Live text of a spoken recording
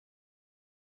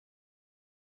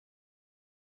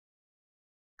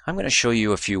I'm going to show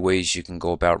you a few ways you can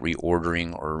go about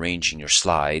reordering or arranging your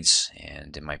slides,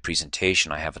 and in my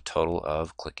presentation I have a total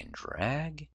of, click and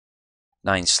drag,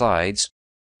 9 slides,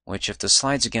 which if the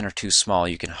slides again are too small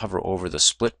you can hover over the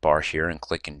split bar here and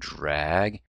click and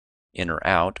drag in or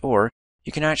out, or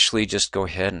you can actually just go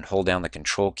ahead and hold down the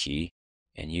control key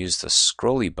and use the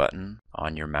scrolly button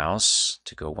on your mouse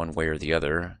to go one way or the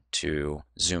other to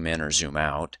zoom in or zoom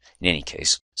out in any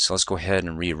case. So let's go ahead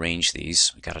and rearrange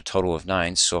these. We got a total of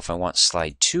 9, so if I want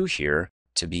slide 2 here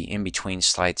to be in between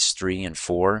slides 3 and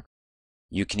 4,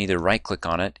 you can either right click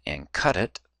on it and cut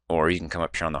it, or you can come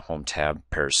up here on the home tab,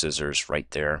 pair of scissors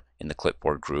right there in the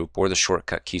clipboard group, or the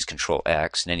shortcut keys Control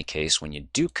X. In any case, when you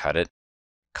do cut it,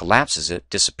 collapses it,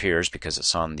 disappears because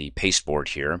it's on the pasteboard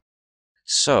here.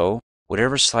 So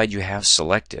whatever slide you have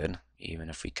selected, even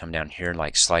if we come down here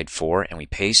like slide 4 and we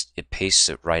paste, it pastes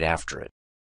it right after it.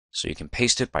 So you can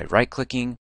paste it by right-clicking,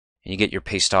 and you get your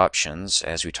paste options,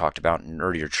 as we talked about in an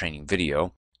earlier training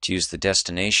video, to use the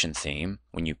destination theme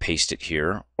when you paste it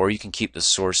here, or you can keep the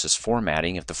source as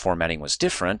formatting. If the formatting was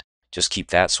different, just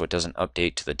keep that so it doesn't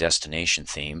update to the destination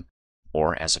theme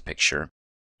or as a picture.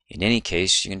 In any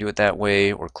case, you can do it that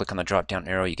way, or click on the drop-down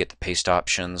arrow, you get the paste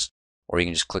options. Or you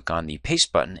can just click on the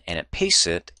paste button and it pastes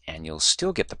it, and you'll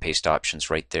still get the paste options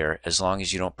right there as long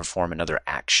as you don't perform another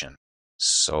action.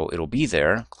 So it'll be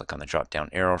there. Click on the drop down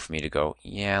arrow for me to go,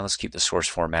 yeah, let's keep the source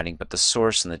formatting, but the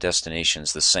source and the destination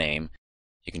is the same.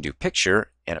 You can do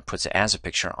picture, and it puts it as a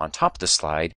picture on top of the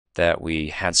slide that we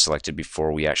had selected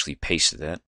before we actually pasted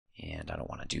it. And I don't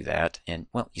want to do that. And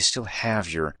well, you still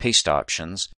have your paste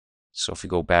options. So if we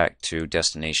go back to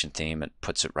destination theme, it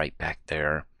puts it right back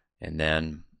there. And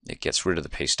then it gets rid of the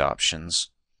paste options.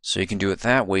 So you can do it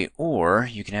that way, or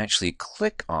you can actually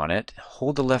click on it,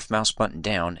 hold the left mouse button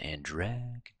down, and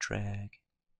drag.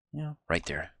 Yeah, right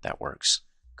there. That works.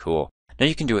 Cool. Now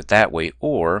you can do it that way,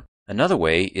 or another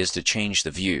way is to change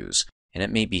the views. And it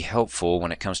may be helpful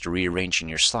when it comes to rearranging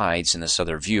your slides in this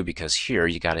other view, because here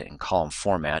you got it in column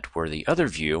format, where the other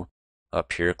view,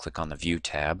 up here, click on the View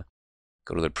tab,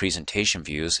 go to the Presentation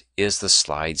Views, is the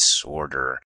slide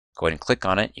sorter. Go ahead and click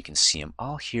on it. You can see them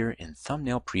all here in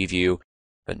thumbnail preview,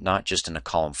 but not just in a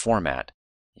column format.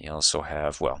 You also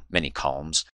have, well, many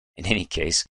columns. In any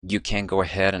case, you can go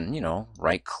ahead and,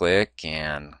 right click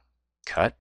and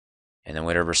cut. And then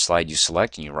whatever slide you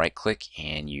select, and you right click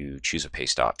and you choose a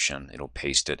paste option. It'll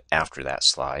paste it after that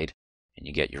slide, and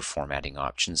you get your formatting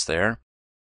options there.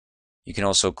 You can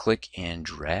also click and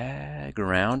drag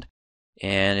around.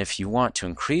 And if you want to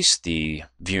increase the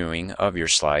viewing of your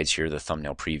slides here, the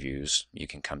thumbnail previews, you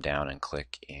can come down and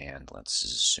click and let's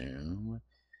zoom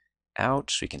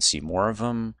out so you can see more of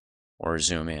them, or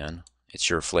zoom in. It's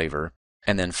your flavor.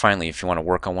 And then finally, if you want to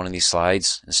work on one of these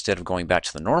slides, instead of going back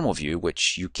to the normal view,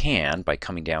 which you can by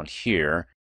coming down here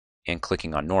and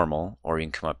clicking on normal, or you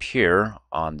can come up here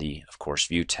on the, of course,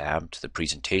 View tab to the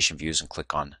Presentation Views and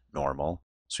click on normal.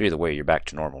 So either way, you're back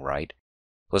to normal, right?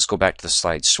 Let's go back to the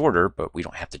slide sorter, but we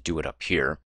don't have to do it up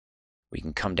here. We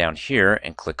can come down here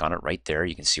and click on it right there.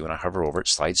 You can see when I hover over it,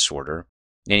 slide sorter.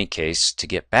 In any case, to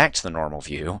get back to the normal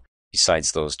view,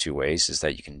 besides those two ways, is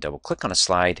that you can double click on a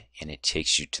slide and it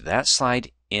takes you to that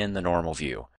slide in the normal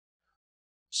view.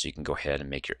 So you can go ahead and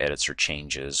make your edits or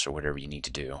changes or whatever you need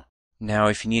to do. Now,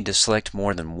 if you need to select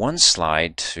more than one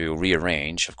slide to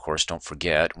rearrange, of course, don't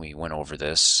forget, we went over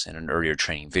this in an earlier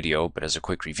training video, but as a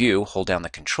quick review, hold down the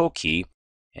Control key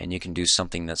and you can do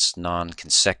something that's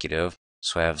non-consecutive.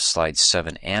 So I have slides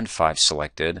 7 and 5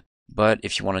 selected. But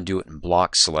if you want to do it in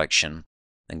block selection,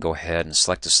 then go ahead and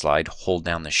select a slide, hold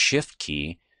down the Shift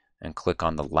key, and click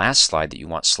on the last slide that you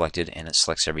want selected, and it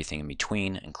selects everything in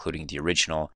between, including the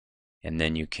original. And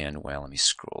then you can, well, let me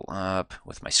scroll up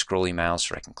with my scrolly mouse,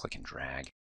 or I can click and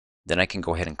drag. Then I can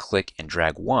go ahead and click and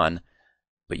drag one,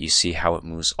 but you see how it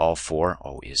moves all 4?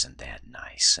 Oh, isn't that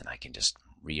nice? And I can just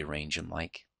rearrange them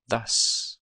like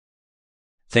thus.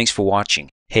 Thanks for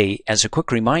watching. Hey, as a quick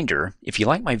reminder, if you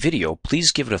like my video,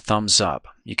 please give it a thumbs up.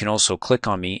 You can also click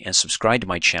on me and subscribe to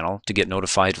my channel to get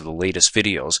notified of the latest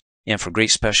videos. And for great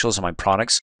specials on my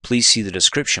products, please see the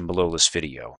description below this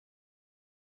video.